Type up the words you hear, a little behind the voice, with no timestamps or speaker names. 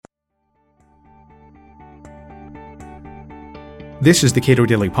This is the Cato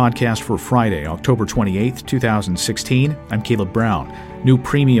Daily Podcast for Friday, October 28th, 2016. I'm Caleb Brown. New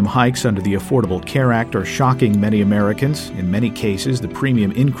premium hikes under the Affordable Care Act are shocking many Americans. In many cases, the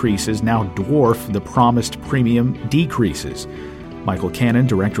premium increases now dwarf the promised premium decreases. Michael Cannon,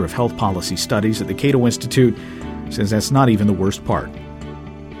 Director of Health Policy Studies at the Cato Institute, says that's not even the worst part.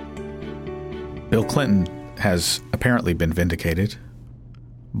 Bill Clinton has apparently been vindicated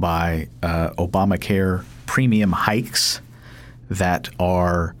by Obamacare premium hikes that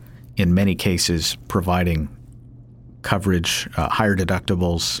are, in many cases, providing coverage, higher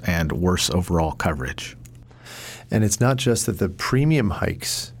deductibles, and worse overall coverage. And it's not just that the premium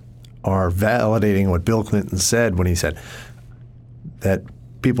hikes are validating what Bill Clinton said when he said that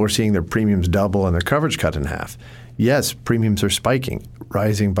people are seeing their premiums double and their coverage cut in half. Yes, premiums are spiking,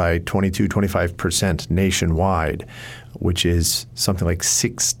 rising by 22-25% nationwide, which is something like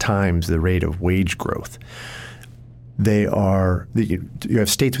 6 times the rate of wage growth. You have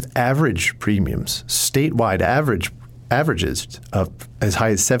states with average premiums, statewide averages of as high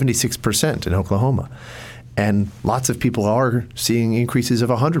as 76% in Oklahoma. And lots of people are seeing increases of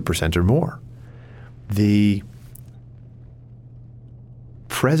 100% or more. The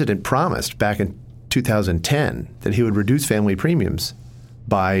president promised back in 2010 that he would reduce family premiums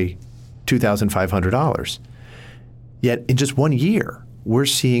by $2,500. Yet in just 1 year, we're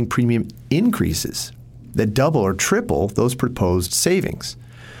seeing premium increases that double or triple those proposed savings.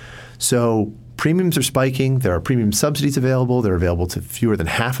 So premiums are spiking. There are premium subsidies available. They're available to fewer than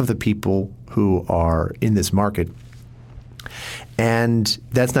half of the people who are in this market. And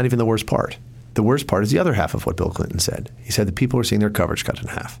that's not even the worst part. The worst part is the other half of what Bill Clinton said. He said that people are seeing their coverage cut in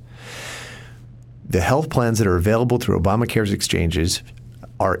half. The health plans that are available through Obamacare's exchanges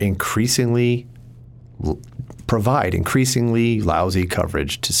are provide increasingly lousy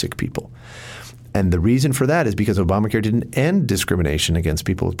coverage to sick people. And the reason for that is because Obamacare didn't end discrimination against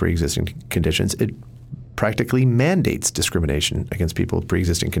people with pre-existing conditions. It practically mandates discrimination against people with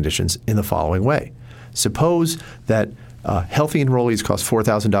pre-existing conditions in the following way. Suppose that healthy enrollees cost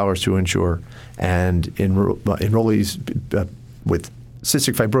 $4,000 to insure and enrollees with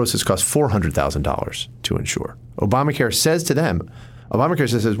cystic fibrosis cost $400,000 to insure. Obamacare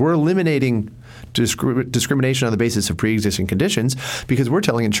says we're eliminating discrimination on the basis of pre-existing conditions because we're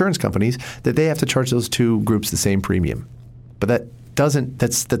telling insurance companies that they have to charge those two groups the same premium. But that's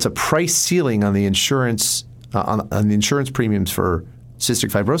a price ceiling on the insurance on the insurance premiums for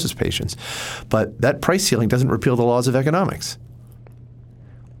cystic fibrosis patients. But that price ceiling doesn't repeal the laws of economics.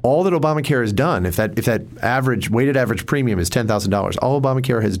 All that Obamacare has done, if that weighted average premium is $10,000, all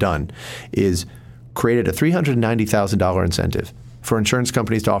Obamacare has done is created a $390,000 incentive for insurance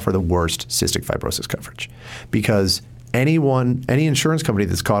companies to offer the worst cystic fibrosis coverage. Because any insurance company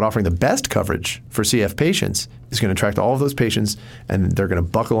that's caught offering the best coverage for CF patients is going to attract all of those patients, and they're going to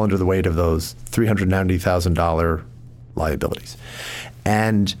buckle under the weight of those $390,000 liabilities.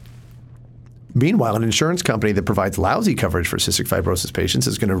 And meanwhile, an insurance company that provides lousy coverage for cystic fibrosis patients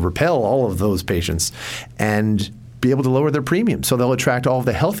is going to repel all of those patients and be able to lower their premiums. So they'll attract all of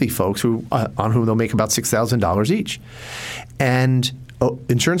the healthy folks on whom they'll make about $6,000 each. And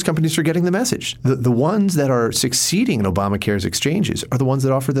insurance companies are getting the message. The ones that are succeeding in Obamacare's exchanges are the ones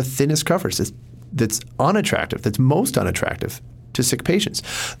that offer the thinnest coverage that's unattractive, that's most unattractive to sick patients.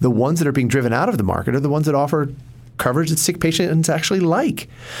 The ones that are being driven out of the market are the ones that offer coverage that sick patients actually like.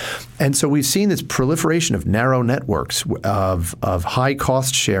 And so we've seen this proliferation of narrow networks of high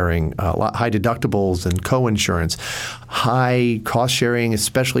cost sharing, high deductibles and co-insurance, high cost sharing,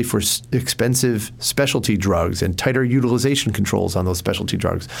 especially for expensive specialty drugs and tighter utilization controls on those specialty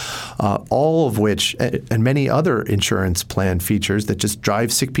drugs, all of which and many other insurance plan features that just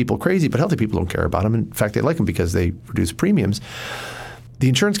drive sick people crazy, but healthy people don't care about them. In fact, they like them because they reduce premiums. The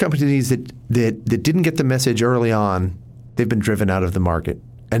insurance companies that didn't get the message early on, they've been driven out of the market.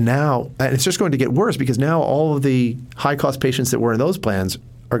 And now, and it's just going to get worse because now all of the high-cost patients that were in those plans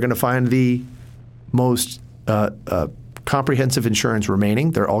are going to find the most comprehensive insurance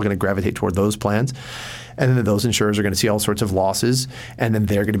remaining. They're all going to gravitate toward those plans. And then those insurers are going to see all sorts of losses, and then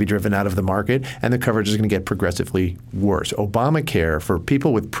they're going to be driven out of the market, and the coverage is going to get progressively worse. Obamacare for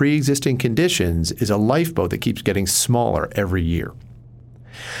people with pre-existing conditions is a lifeboat that keeps getting smaller every year.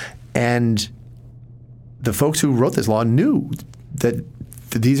 And the folks who wrote this law knew that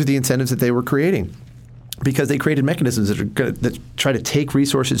these are the incentives that they were creating because they created mechanisms that try to take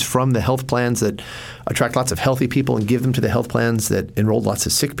resources from the health plans that attract lots of healthy people and give them to the health plans that enrolled lots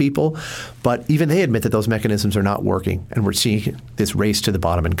of sick people. But even they admit that those mechanisms are not working, and we're seeing this race to the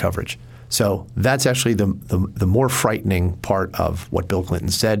bottom in coverage. So that's actually the more frightening part of what Bill Clinton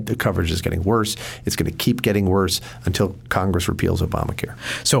said. The coverage is getting worse. It's going to keep getting worse until Congress repeals Obamacare.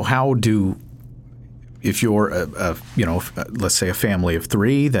 So if you're let's say a family of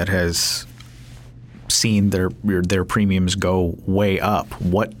three that has seen their premiums go way up,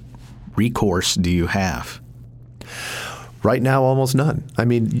 what recourse do you have? Right now, almost none. I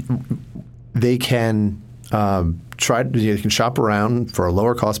mean, they can you can shop around for a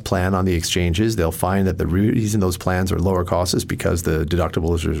lower cost plan on the exchanges. They'll find that the reason those plans are lower cost is because the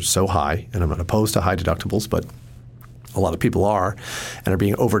deductibles are so high. And I'm not opposed to high deductibles, but a lot of people are and are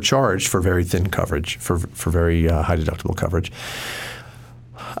being overcharged for very thin coverage, for very high deductible coverage.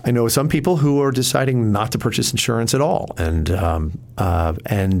 I know some people who are deciding not to purchase insurance at all, and I'm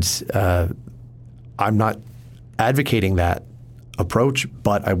not advocating that approach,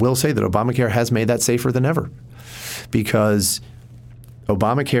 but I will say that Obamacare has made that safer than ever, because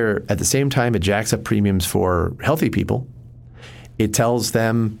Obamacare, at the same time it jacks up premiums for healthy people, it tells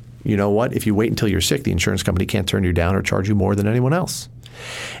them, you know what, if you wait until you're sick, the insurance company can't turn you down or charge you more than anyone else.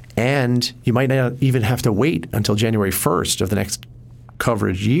 And you might not even have to wait until January 1st of the next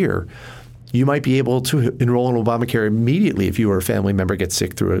coverage year. You might be able to enroll in Obamacare immediately if you or a family member gets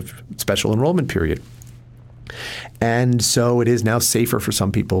sick through a special enrollment period. And so it is now safer for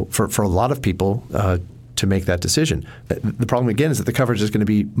some people, for a lot of people, to make that decision. The problem, again, is that the coverage is going to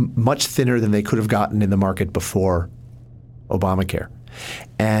be much thinner than they could have gotten in the market before Obamacare.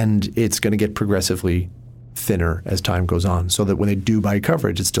 And it's going to get progressively thinner as time goes on, so that when they do buy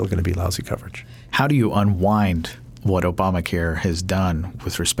coverage, it's still going to be lousy coverage. How do you unwind what Obamacare has done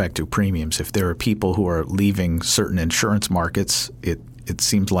with respect to premiums? If there are people who are leaving certain insurance markets, it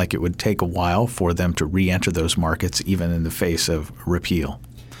seems like it would take a while for them to re-enter those markets, even in the face of repeal.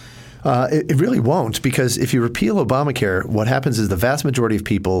 It really won't, because if you repeal Obamacare, what happens is the vast majority of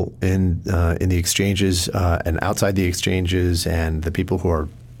people in the exchanges and outside the exchanges, and the people who are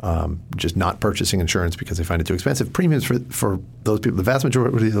just not purchasing insurance because they find it too expensive, premiums for those people, the vast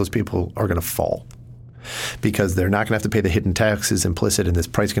majority of those people are going to fall, because they're not going to have to pay the hidden taxes implicit in this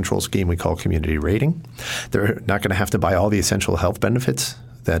price control scheme we call community rating. They're not going to have to buy all the essential health benefits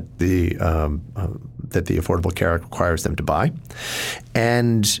that the Affordable Care Act requires them to buy.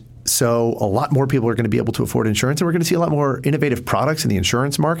 And so a lot more people are going to be able to afford insurance, and we're going to see a lot more innovative products in the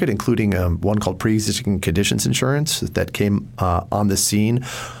insurance market, including one called pre-existing conditions insurance that came on the scene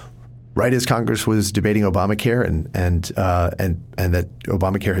right as Congress was debating Obamacare, and that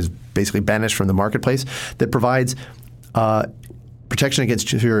Obamacare has basically banished from the marketplace, that provides protection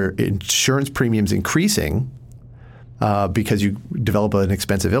against your insurance premiums increasing because you develop an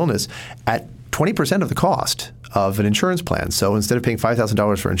expensive illness at 20% of the cost of an insurance plan. So instead of paying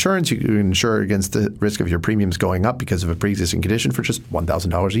 $5,000 for insurance, you can insure against the risk of your premiums going up because of a pre-existing condition for just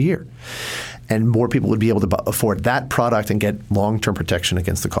 $1,000 a year. And more people would be able to afford that product and get long-term protection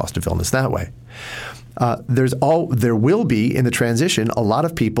against the cost of illness that way. There will be, in the transition, a lot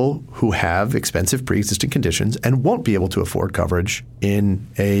of people who have expensive pre-existing conditions and won't be able to afford coverage in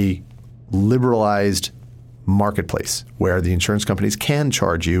a liberalized marketplace where the insurance companies can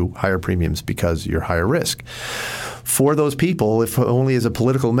charge you higher premiums because you're higher risk. For those people, if only as a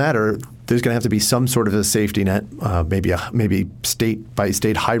political matter, there's going to have to be some sort of a safety net, maybe state by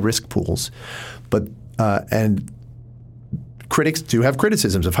state high risk pools, and critics do have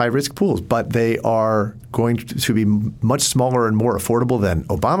criticisms of high risk pools, but they are going to be much smaller and more affordable than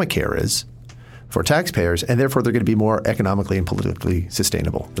Obamacare is for taxpayers, and therefore they're going to be more economically and politically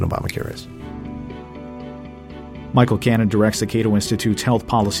sustainable than Obamacare is. Michael Cannon directs the Cato Institute's Health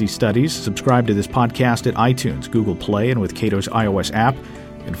Policy Studies. Subscribe to this podcast at iTunes, Google Play, and with Cato's iOS app.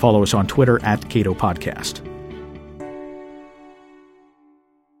 And follow us on Twitter @Cato Podcast.